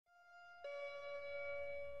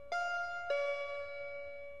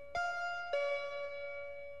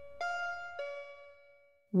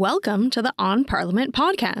Welcome to the On Parliament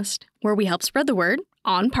podcast, where we help spread the word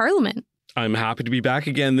on Parliament. I'm happy to be back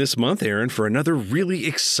again this month, Aaron, for another really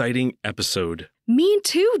exciting episode. Me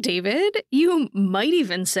too, David. You might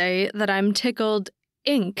even say that I'm tickled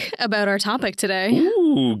ink about our topic today.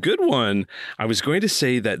 Ooh, good one. I was going to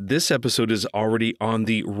say that this episode is already on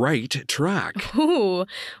the right track. Ooh,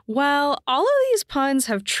 well, all of these puns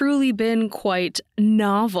have truly been quite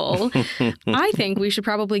novel. I think we should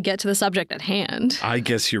probably get to the subject at hand. I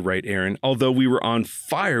guess you're right, Aaron, although we were on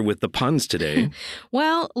fire with the puns today.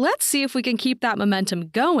 Well, let's see if we can keep that momentum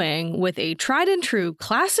going with a tried and true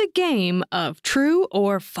classic game of true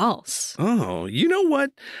or false. Oh, you know what?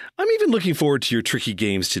 I'm even looking forward to your tricky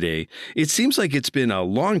games today. It seems like it's been a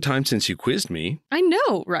long time since you quizzed me. I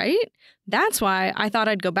know, right? That's why I thought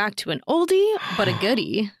I'd go back to an oldie, but a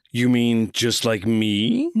goodie. You mean just like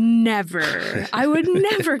me? Never. I would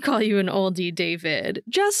never call you an oldie, David.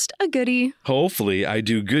 Just a goodie. Hopefully I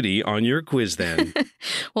do goodie on your quiz then.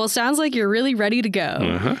 Well, sounds like you're really ready to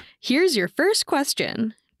go. Here's your first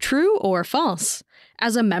question. True or false?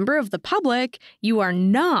 As a member of the public, you are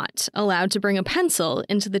not allowed to bring a pencil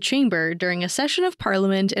into the chamber during a session of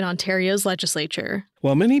Parliament in Ontario's legislature.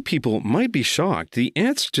 While many people might be shocked, the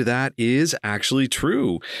answer to that is actually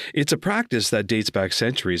true. It's a practice that dates back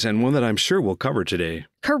centuries and one that I'm sure we'll cover today.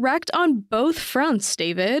 Correct on both fronts,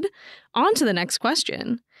 David. On to the next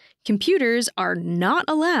question. Computers are not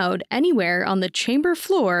allowed anywhere on the chamber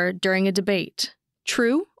floor during a debate.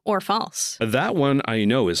 True or false? That one I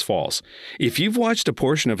know is false. If you've watched a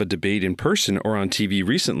portion of a debate in person or on TV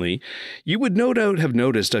recently, you would no doubt have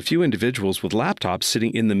noticed a few individuals with laptops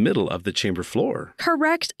sitting in the middle of the chamber floor.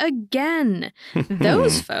 Correct again.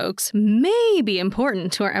 Those folks may be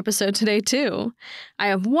important to our episode today, too. I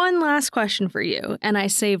have one last question for you, and I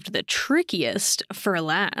saved the trickiest for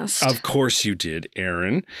last. Of course you did,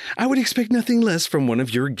 Aaron. I would expect nothing less from one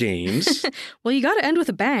of your games. Well, you got to end with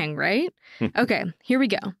a bang, right? Okay, here we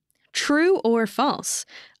go. True or false?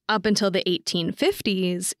 Up until the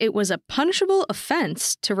 1850s, it was a punishable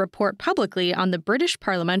offense to report publicly on the British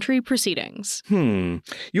parliamentary proceedings. You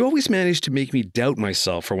always manage to make me doubt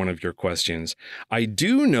myself for one of your questions. I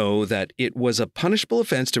do know that it was a punishable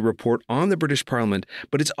offense to report on the British Parliament,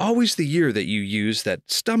 but it's always the year that you use that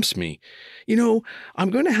stumps me. You know, I'm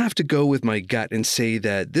going to have to go with my gut and say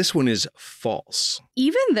that this one is false.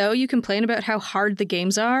 Even though you complain about how hard the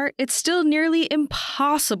games are, it's still nearly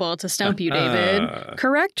impossible to stump you, David.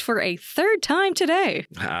 Correct for a third time today.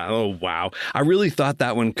 Oh, wow. I really thought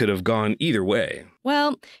that one could have gone either way.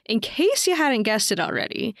 Well, in case you hadn't guessed it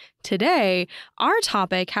already, today, our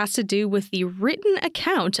topic has to do with the written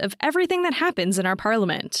account of everything that happens in our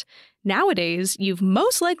parliament. Nowadays, you've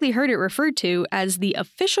most likely heard it referred to as the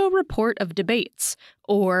official report of debates,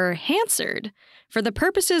 or Hansard. For the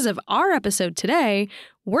purposes of our episode today,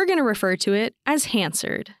 we're going to refer to it as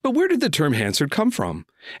Hansard. But where did the term Hansard come from?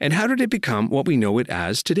 And how did it become what we know it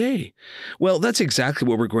as today? Well, that's exactly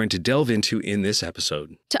what we're going to delve into in this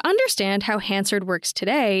episode. To understand how Hansard works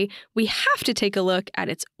today, we have to take a look at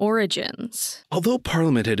its origins. Although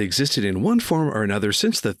Parliament had existed in one form or another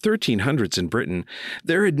since the 1300s in Britain,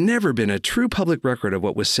 there had never been a true public record of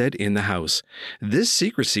what was said in the House. This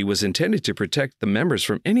secrecy was intended to protect the members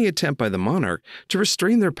from any attempt by the monarch to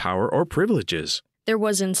restrain their power or privileges. There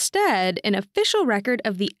was instead an official record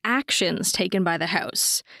of the actions taken by the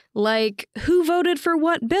House, like who voted for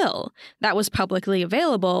what bill. That was publicly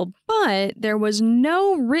available, but there was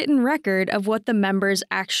no written record of what the members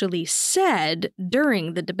actually said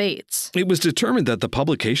during the debates. It was determined that the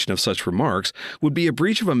publication of such remarks would be a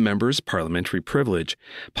breach of a member's parliamentary privilege.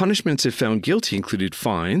 Punishments if found guilty included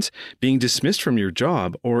fines, being dismissed from your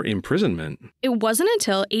job, or imprisonment. It wasn't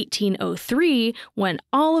until 1803 when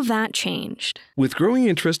all of that changed. With growing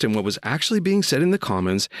interest in what was actually being said in the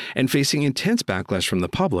Commons and facing intense backlash from the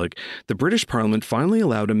public, the British Parliament finally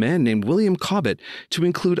allowed a man named William Cobbett to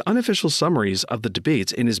include unofficial summaries of the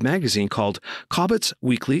debates in his magazine called Cobbett's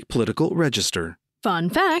Weekly Political Register. Fun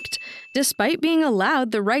fact, despite being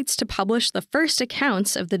allowed the rights to publish the first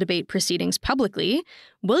accounts of the debate proceedings publicly,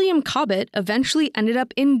 William Cobbett eventually ended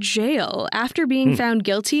up in jail after being found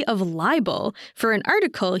guilty of libel for an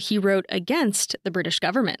article he wrote against the British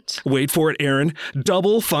government. Wait for it, Aaron.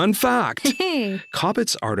 Double fun fact. Hey.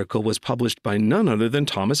 Cobbett's article was published by none other than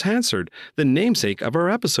Thomas Hansard, the namesake of our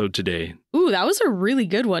episode today. Ooh, that was a really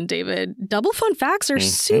good one, David. Double fun facts are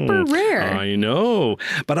super rare. I know,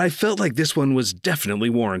 but I felt like this one was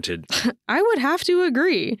definitely warranted. I would have to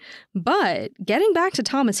agree. But getting back to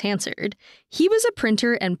Thomas Hansard, He was a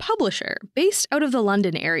printer and publisher based out of the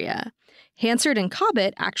London area. Hansard and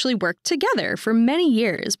Cobbett actually worked together for many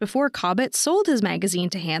years before Cobbett sold his magazine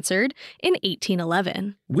to Hansard in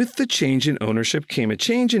 1811. With the change in ownership came a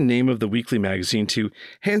change in name of the weekly magazine to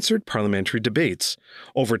Hansard Parliamentary Debates.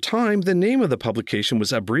 Over time, the name of the publication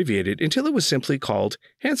was abbreviated until it was simply called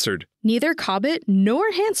Hansard. Neither Cobbett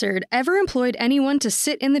nor Hansard ever employed anyone to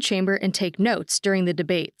sit in the chamber and take notes during the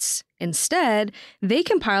debates. Instead, they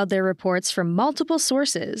compiled their reports from multiple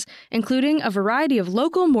sources, including a variety of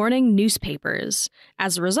local morning newspapers.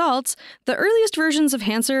 As a result, the earliest versions of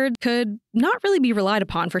Hansard could not really be relied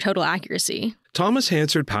upon for total accuracy. Thomas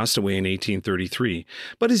Hansard passed away in 1833,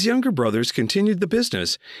 but his younger brothers continued the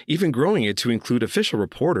business, even growing it to include official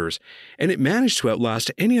reporters, and it managed to outlast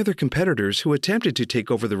any other competitors who attempted to take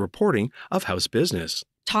over the reporting of house business.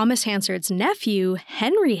 Thomas Hansard's nephew,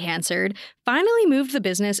 Henry Hansard, finally moved the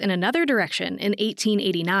business in another direction in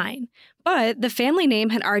 1889. But the family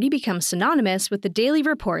name had already become synonymous with the daily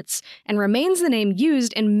reports and remains the name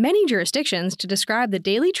used in many jurisdictions to describe the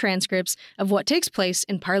daily transcripts of what takes place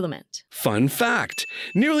in Parliament. Fun fact!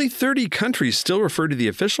 Nearly 30 countries still refer to the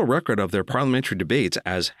official record of their parliamentary debates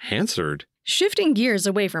as Hansard. Shifting gears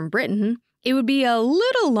away from Britain, it would be a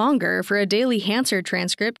little longer for a daily Hansard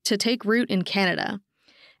transcript to take root in Canada.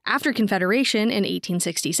 After Confederation in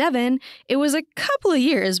 1867, it was a couple of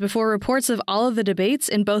years before reports of all of the debates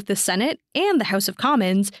in both the Senate and the House of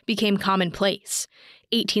Commons became commonplace,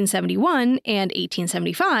 1871 and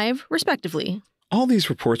 1875, respectively. All these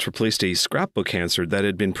reports replaced a scrapbook Hansard that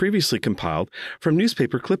had been previously compiled from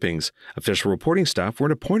newspaper clippings. Official reporting staff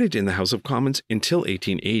weren't appointed in the House of Commons until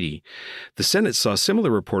 1880. The Senate saw similar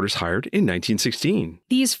reporters hired in 1916.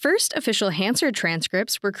 These first official Hansard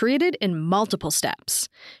transcripts were created in multiple steps.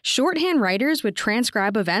 Shorthand writers would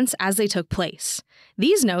transcribe events as they took place.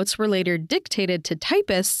 These notes were later dictated to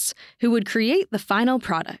typists who would create the final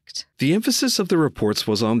product. The emphasis of the reports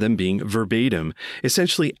was on them being verbatim,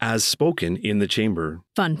 essentially as spoken in the chamber.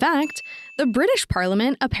 Fun fact, the British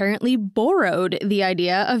Parliament apparently borrowed the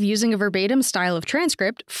idea of using a verbatim style of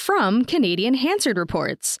transcript from Canadian Hansard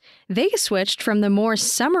reports. They switched from the more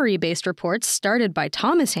summary-based reports started by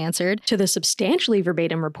Thomas Hansard to the substantially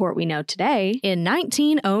verbatim report we know today in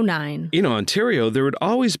 1909. In Ontario, there had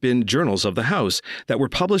always been journals of the House that were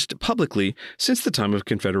published publicly since the time of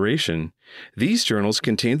Confederation. These journals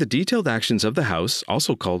contained the detailed actions of the House,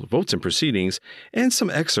 also called votes and proceedings, and some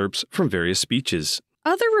excerpts from various speeches.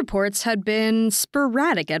 Other reports had been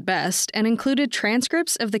sporadic at best and included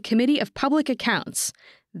transcripts of the Committee of Public Accounts.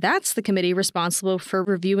 That's the committee responsible for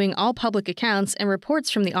reviewing all public accounts and reports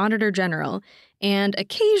from the Auditor General, and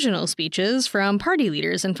occasional speeches from party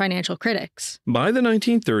leaders and financial critics. By the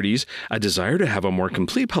 1930s, a desire to have a more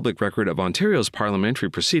complete public record of Ontario's parliamentary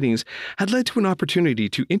proceedings had led to an opportunity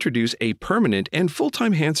to introduce a permanent and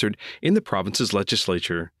full-time Hansard in the province's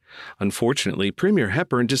legislature. Unfortunately, Premier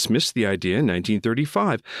Hepburn dismissed the idea in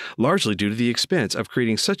 1935, largely due to the expense of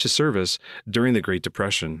creating such a service during the Great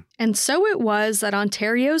Depression. And so it was that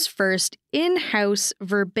Ontario's first in-house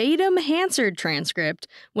verbatim Hansard transcript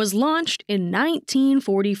was launched in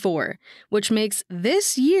 1944, which makes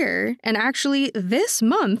this year, and actually this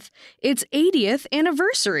month, its 80th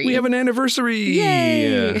anniversary. We have an anniversary!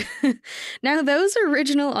 Yay! Now, those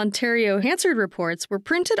original Ontario Hansard reports were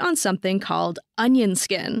printed on something called onion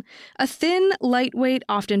skin, a thin, lightweight,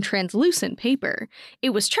 often translucent paper.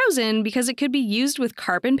 It was chosen because it could be used with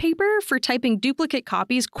carbon paper for typing duplicate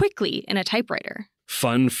copies quickly in a typewriter.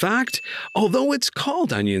 Fun fact, although it's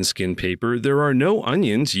called onion skin paper, there are no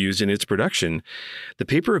onions used in its production. The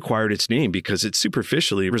paper acquired its name because it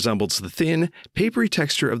superficially resembles the thin, papery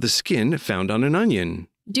texture of the skin found on an onion.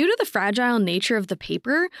 Due to the fragile nature of the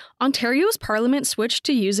paper, Ontario's Parliament switched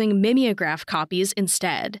to using mimeograph copies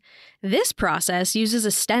instead. This process uses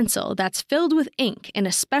a stencil that's filled with ink in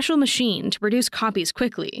a special machine to produce copies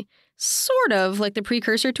quickly, sort of like the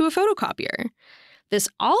precursor to a photocopier. This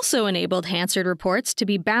also enabled Hansard reports to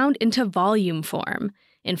be bound into volume form.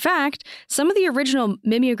 In fact, some of the original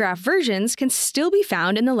mimeograph versions can still be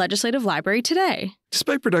found in the Legislative Library today.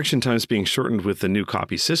 Despite production times being shortened with the new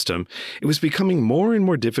copy system, it was becoming more and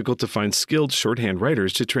more difficult to find skilled shorthand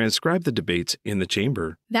writers to transcribe the debates in the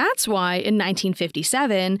chamber. That's why, in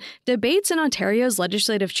 1957, debates in Ontario's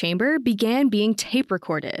legislative chamber began being tape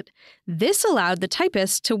recorded. This allowed the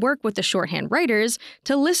typists to work with the shorthand writers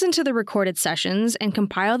to listen to the recorded sessions and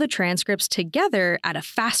compile the transcripts together at a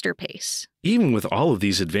faster pace. Even with all of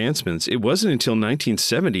these advancements, it wasn't until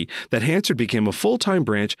 1970 that Hansard became a full-time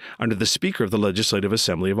branch under the Speaker of the Legislative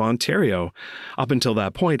Assembly of Ontario. Up until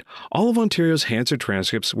that point, all of Ontario's Hansard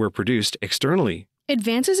transcripts were produced externally.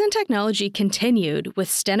 Advances in technology continued, with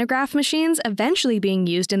stenograph machines eventually being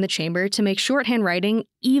used in the chamber to make shorthand writing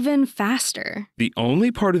even faster. The only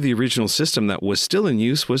part of the original system that was still in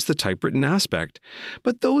use was the typewritten aspect,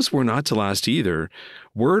 but those were not to last either.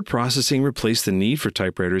 Word processing replaced the need for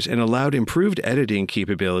typewriters and allowed improved editing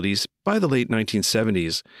capabilities by the late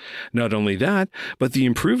 1970s. Not only that, but the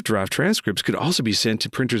improved draft transcripts could also be sent to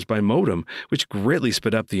printers by modem, which greatly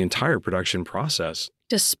sped up the entire production process.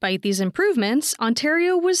 Despite these improvements,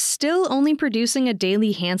 Ontario was still only producing a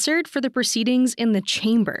daily Hansard for the proceedings in the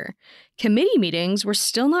chamber. Committee meetings were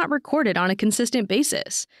still not recorded on a consistent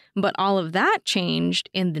basis, but all of that changed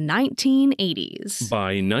in the 1980s.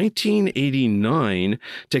 By 1989,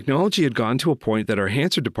 technology had gotten to a point that our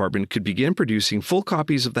Hansard department could begin producing full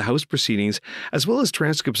copies of the House proceedings as well as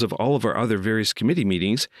transcripts of all of our other various committee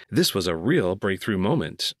meetings. This was a real breakthrough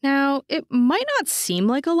moment. Now, it might not seem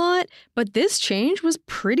like a lot, but this change was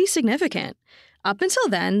pretty significant. Up until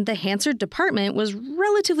then, the Hansard department was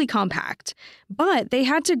relatively compact, but they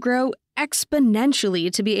had to grow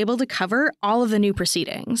exponentially to be able to cover all of the new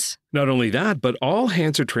proceedings. Not only that, but all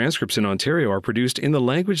Hansard transcripts in Ontario are produced in the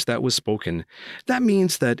language that was spoken. That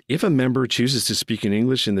means that if a member chooses to speak in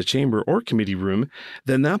English in the chamber or committee room,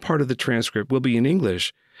 then that part of the transcript will be in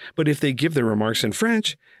English. But if they give their remarks in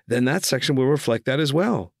French, then that section will reflect that as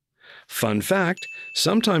well. Fun fact,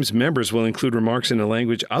 sometimes members will include remarks in a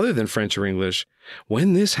language other than French or English.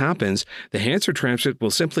 When this happens, the Hansard transcript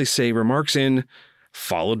will simply say remarks in,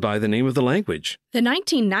 followed by the name of the language. The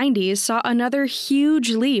 1990s saw another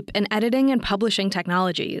huge leap in editing and publishing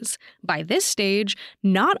technologies. By this stage,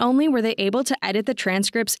 not only were they able to edit the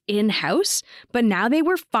transcripts in-house, but now they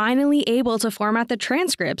were finally able to format the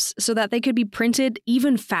transcripts so that they could be printed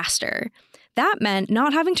even faster. That meant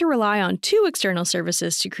not having to rely on two external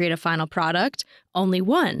services to create a final product, only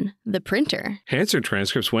one, the printer. Hansard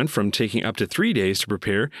transcripts went from taking up to 3 days to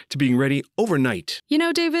prepare to being ready overnight. You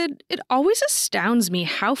know, David, it always astounds me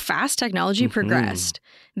how fast technology progressed.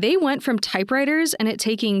 They went from typewriters and it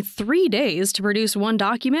taking 3 days to produce one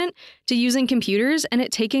document to using computers and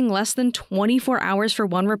it taking less than 24 hours for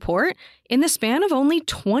one report in the span of only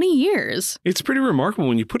 20 years. It's pretty remarkable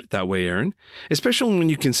when you put it that way, Aaron, especially when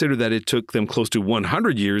you consider that it took them close to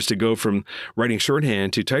 100 years to go from writing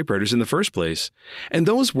shorthand to typewriters in the first place. And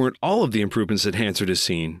those weren't all of the improvements that Hansard has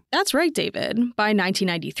seen. That's right, David. By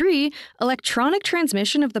 1993, electronic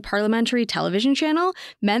transmission of the parliamentary television channel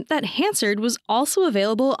meant that Hansard was also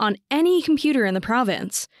available on any computer in the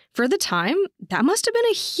province. For the time, that must have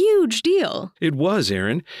been a huge deal. It was,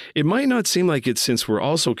 Aaron. It might not seem like it since we're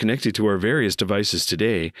also connected to our various devices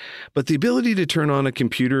today, but the ability to turn on a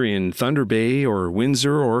computer in Thunder Bay or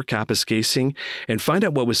Windsor or Kapuskasing and find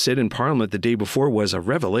out what was said in Parliament the day before was a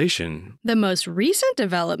revelation. The most recent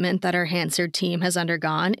development that our Hansard team has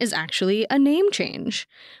undergone is actually a name change.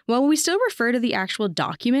 While we still refer to the actual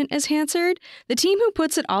document as Hansard, the team who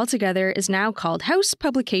puts it all together is now called House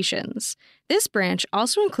Publications. This branch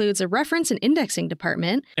also includes a reference and indexing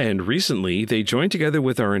department. And recently, they joined together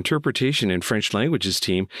with our interpretation and French languages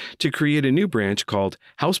team to create a new branch called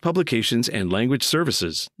House Publications and Language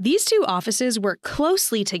Services. These two offices work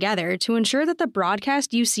closely together to ensure that the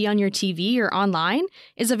broadcast you see on your TV or online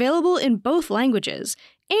is available in both languages,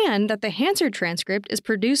 and that the Hansard transcript is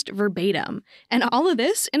produced verbatim, and all of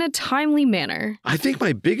this in a timely manner. I think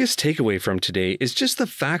my biggest takeaway from today is just the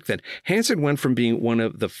fact that Hansard went from being one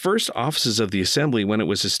of the first offices of the Assembly when it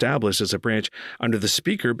was established as a branch under the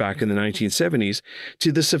Speaker back in the 1970s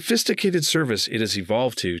to the sophisticated service it has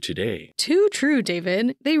evolved to today. Too true,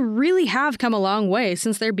 David. They really have come a long way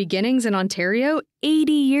since their beginnings in Ontario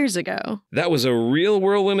 80 years ago. That was a real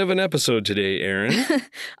whirlwind of an episode today, Aaron.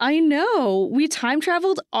 I know. We time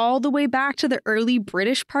traveled all the way back to the early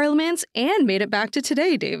British parliaments and made it back to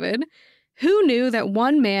today, David. Who knew that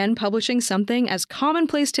one man publishing something as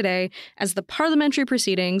commonplace today as the parliamentary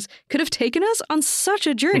proceedings could have taken us on such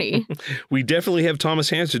a journey? We definitely have Thomas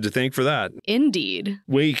Hansard to thank for that. Indeed.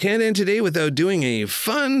 We can't end today without doing a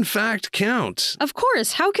fun fact count. Of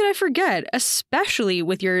course, how could I forget, especially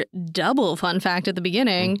with your double fun fact at the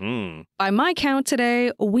beginning. By my count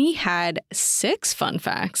today, we had 6 fun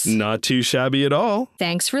facts. Not too shabby at all.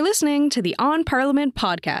 Thanks for listening to the On Parliament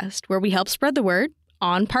podcast, where we help spread the word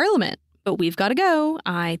on Parliament. But we've got to go.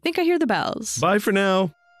 I think I hear the bells. Bye for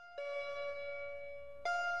now.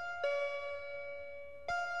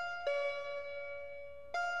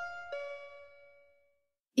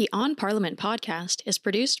 The On Parliament podcast is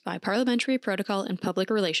produced by Parliamentary Protocol and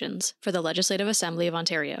Public Relations for the Legislative Assembly of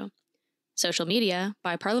Ontario. Social media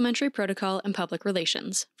by Parliamentary Protocol and Public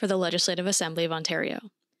Relations for the Legislative Assembly of Ontario.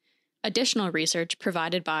 Additional research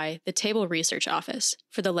provided by the Table Research Office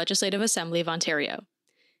for the Legislative Assembly of Ontario.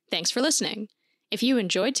 Thanks for listening. If you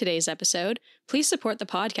enjoyed today's episode, please support the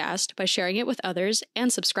podcast by sharing it with others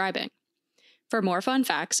and subscribing. For more fun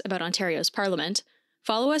facts about Ontario's Parliament,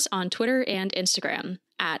 follow us on Twitter and Instagram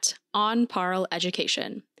at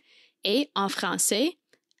onparleducation et en français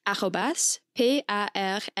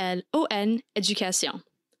 @PARLON Education.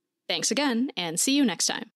 Thanks again, and see you next time.